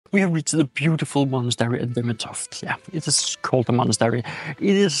We have reached the beautiful monastery at Vemmetoft. Yeah, it is called a monastery.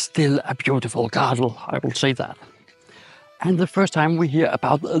 It is still a beautiful castle, I will say that. And the first time we hear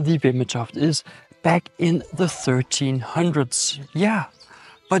about the Vemmetoft is back in the 1300s. Yeah,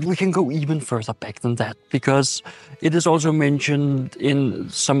 but we can go even further back than that, because it is also mentioned in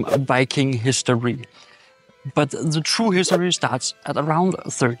some Viking history. But the true history starts at around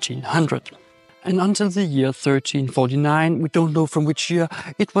 1300. And until the year 1349, we don't know from which year,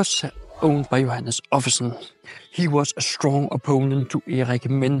 it was owned by Johannes Ottesen. He was a strong opponent to Erik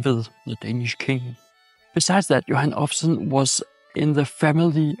Menved, the Danish king. Besides that, Johan Ottesen was in the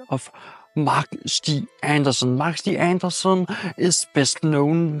family of Mark Stig Andersen. Mark Stig Andersen is best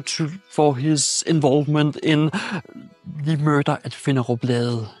known for his involvement in the murder at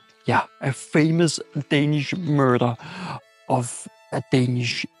Finderup. Yeah, a famous Danish murder of a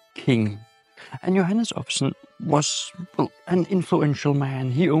Danish king. And Johannes Ottesen was an influential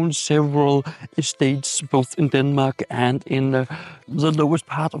man. He owned several estates, both in Denmark and in the lowest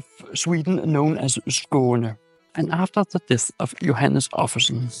part of Sweden, known as Skåne. And after the death of Johannes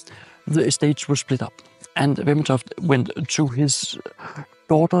Ottesen, the estates were split up, and Vemmetoft went to his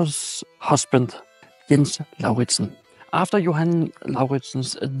daughter's husband, Jens Lauritsen. After Johan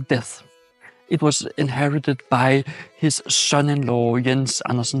Lauritsen's death, it was inherited by his son-in-law, Jens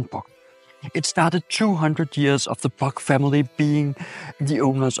Andersen Bock. It started 200 years of the Bock family being the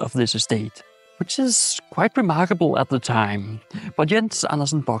owners of this estate, which is quite remarkable at the time. But Jens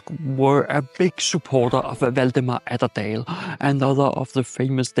Andersen Bock were a big supporter of Valdemar Atterdag, another of the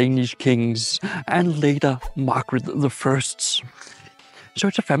famous Danish kings, and later Margaret I. So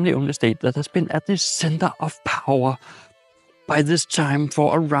it's a family-owned estate that has been at the center of power by this time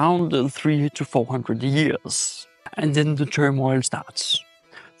for around 300 to 400 years. And then the turmoil starts.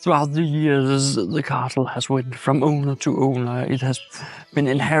 Throughout the years, the castle has went from owner to owner. It has been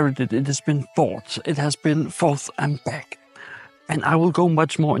inherited, it has been bought, it has been forth and back. And I will go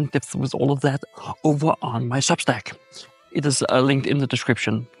much more in depth with all of that over on my Substack. It is linked in the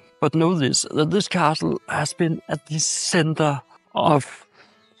description. But know this, that this castle has been at the center of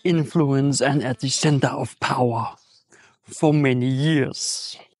influence and at the center of power for many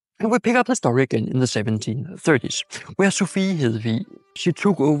years. And we pick up the story again in the 1730s, where Sophia Hedvig, she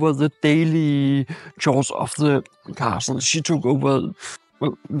took over the daily chores of the castle. She took over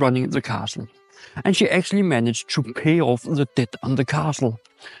running the castle. And she actually managed to pay off the debt on the castle.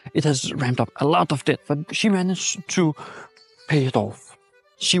 It has ramped up a lot of debt, but she managed to pay it off.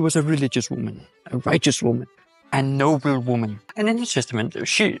 She was a religious woman, a righteous woman, a noble woman. And in the testament,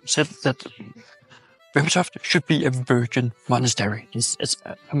 she said that Vemmetoft should be a virgin monastery. It's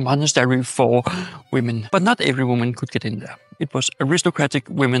a monastery for women. But not every woman could get in there. It was aristocratic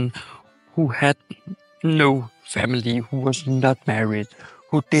women who had no family, who was not married,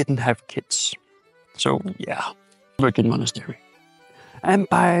 who didn't have kids. So, yeah, virgin monastery. And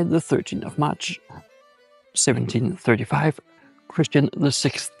by the 13th of March, 1735, Christian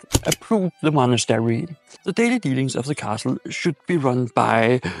VI approved the monastery. The daily dealings of the castle should be run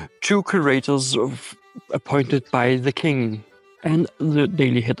by 2 curators appointed by the king, and the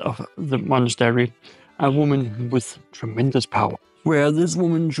daily head of the monastery, a woman with tremendous power. Where this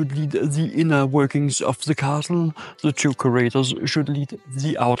woman should lead the inner workings of the castle, the 2 curators should lead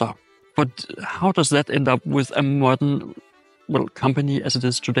the outer. But how does that end up with a modern, company as it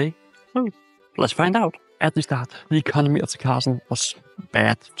is today? Well, let's find out. At the start, the economy of the castle was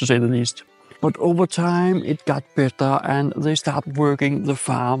bad, to say the least. But over time, it got better, and they start working the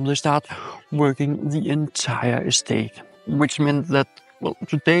farm, they start working the entire estate, which meant that,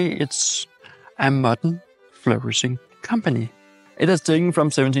 today it's a modern, flourishing company. It has taken from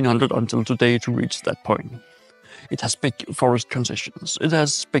 1700 until today to reach that point. It has big forest concessions, it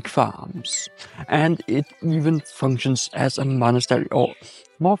has big farms, and it even functions as a monastery, or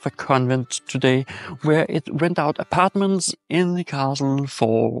more of a convent today, where it rent out apartments in the castle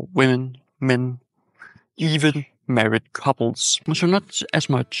for women, men, even married couples. So not as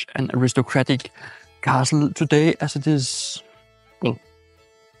much an aristocratic castle today as it is,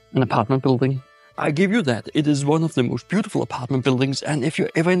 an apartment building. I give you that. It is one of the most beautiful apartment buildings, and if you're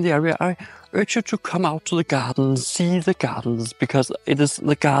ever in the area, I urge you to come out to the gardens, see the gardens, because it is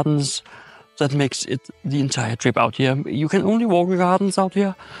the gardens that makes it the entire trip out here. You can only walk the gardens out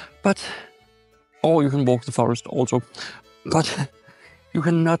here, or you can walk the forest also, but you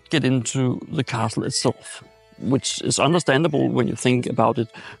cannot get into the castle itself, which is understandable when you think about it.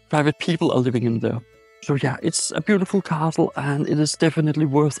 Private people are living in there. So yeah, it's a beautiful castle, and it is definitely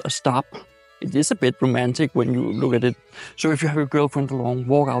worth a stop. It is a bit romantic when you look at it. So if you have your girlfriend along,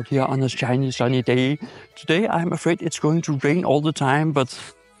 walk out here on a shiny, sunny day. Today, I'm afraid it's going to rain all the time, but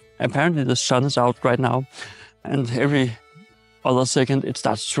Apparently the sun is out right now, and every other second it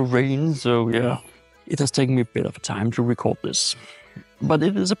starts to rain, so yeah, it has taken me a bit of time to record this. But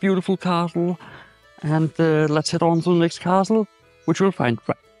it is a beautiful castle, and let's head on to the next castle, which we'll find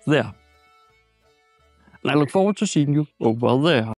right there. And I look forward to seeing you over there.